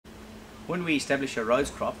When we establish a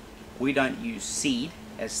rose crop, we don't use seed,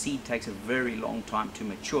 as seed takes a very long time to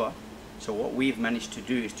mature. So what we've managed to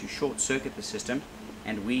do is to short circuit the system,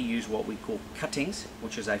 and we use what we call cuttings,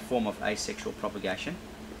 which is a form of asexual propagation.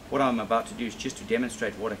 What I'm about to do is just to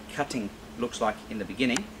demonstrate what a cutting looks like in the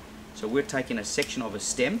beginning. So we're taking a section of a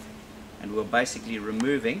stem, and we're basically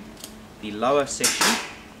removing the lower section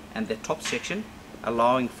and the top section,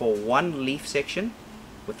 allowing for one leaf section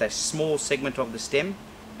with a small segment of the stem,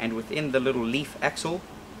 and within the little leaf axil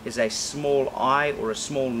is a small eye or a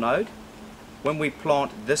small node. When we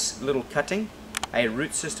plant this little cutting, a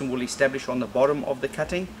root system will establish on the bottom of the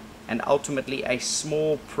cutting, and ultimately a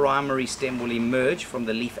small primary stem will emerge from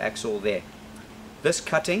the leaf axil there. This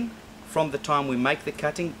cutting, from the time we make the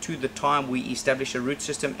cutting to the time we establish a root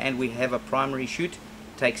system and we have a primary shoot,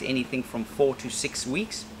 takes anything from 4 to 6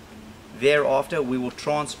 weeks. Thereafter we will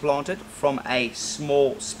transplant it from a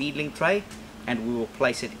small seedling tray, and we will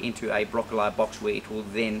place it into a broccoli box where it will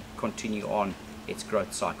then continue on its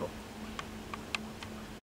growth cycle.